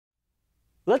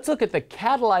Let's look at the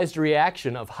catalyzed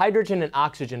reaction of hydrogen and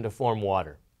oxygen to form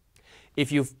water.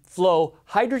 If you flow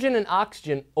hydrogen and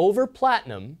oxygen over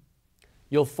platinum,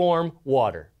 you'll form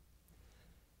water.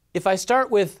 If I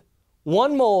start with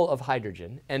 1 mole of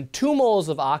hydrogen and 2 moles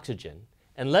of oxygen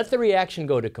and let the reaction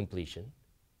go to completion,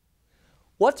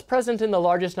 what's present in the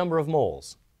largest number of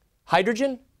moles?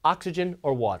 Hydrogen, oxygen,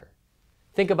 or water?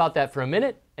 Think about that for a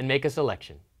minute and make a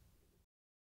selection.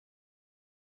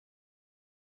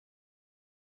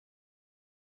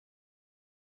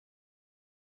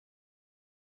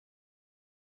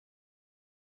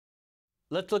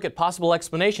 Let's look at possible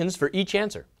explanations for each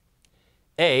answer.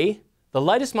 A, the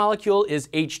lightest molecule is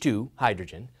H2,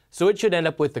 hydrogen, so it should end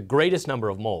up with the greatest number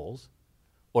of moles.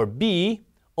 Or B,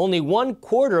 only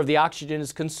 1/4 of the oxygen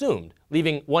is consumed,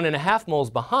 leaving 1.5 moles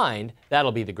behind.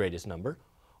 That'll be the greatest number.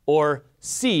 Or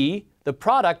C, the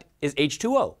product is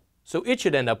H2O, so it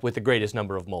should end up with the greatest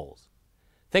number of moles.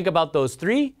 Think about those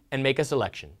three and make a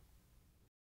selection.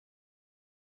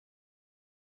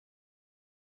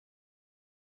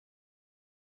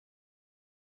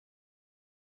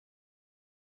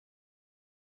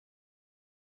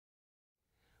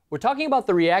 We're talking about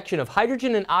the reaction of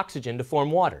hydrogen and oxygen to form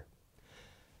water.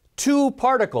 2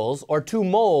 particles, or 2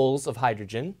 moles of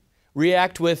hydrogen,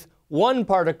 react with 1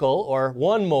 particle, or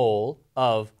 1 mole,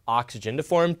 of oxygen to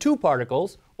form 2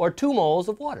 particles, or 2 moles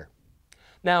of water.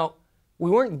 Now,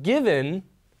 we weren't given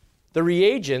the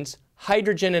reagents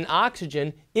hydrogen and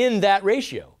oxygen in that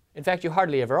ratio. In fact, you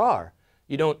hardly ever are.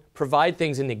 You don't provide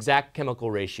things in the exact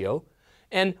chemical ratio.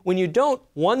 And when you don't,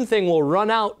 one thing will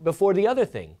run out before the other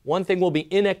thing. One thing will be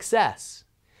in excess.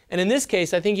 And in this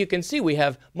case, I think you can see we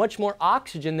have much more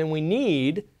oxygen than we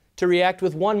need to react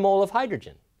with 1 mole of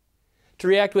hydrogen. To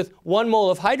react with 1 mole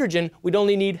of hydrogen, we'd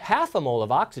only need 1/2 mole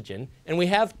of oxygen, and we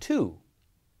have 2.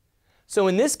 So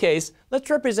in this case, let's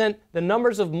represent the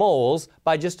numbers of moles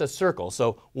by just a circle.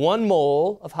 So 1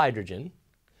 mole of hydrogen,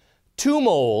 2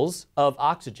 moles of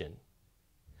oxygen.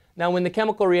 Now, when the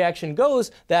chemical reaction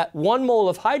goes, that 1 mole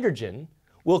of hydrogen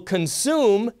will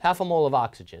consume 1/2 mole of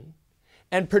oxygen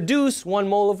and produce 1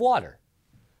 mole of water.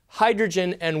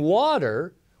 Hydrogen and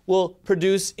water will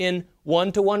produce in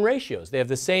 1-to-1 ratios. They have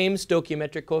the same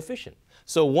stoichiometric coefficient.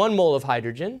 So 1 mole of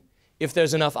hydrogen, if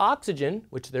there's enough oxygen,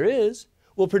 which there is,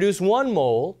 will produce 1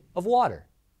 mole of water.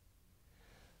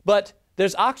 But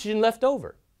there's oxygen left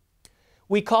over.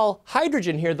 We call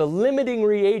hydrogen here the limiting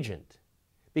reagent,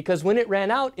 because when it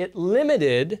ran out, it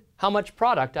limited how much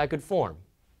product I could form.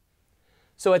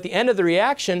 So at the end of the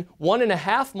reaction,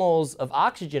 1.5 moles of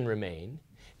oxygen remain,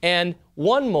 and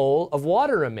 1 mole of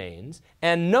water remains,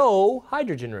 and no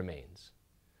hydrogen remains.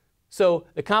 So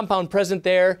the compound present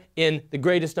there in the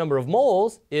greatest number of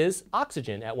moles is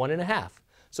oxygen at 1.5.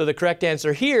 So the correct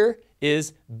answer here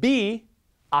is B,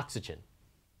 oxygen.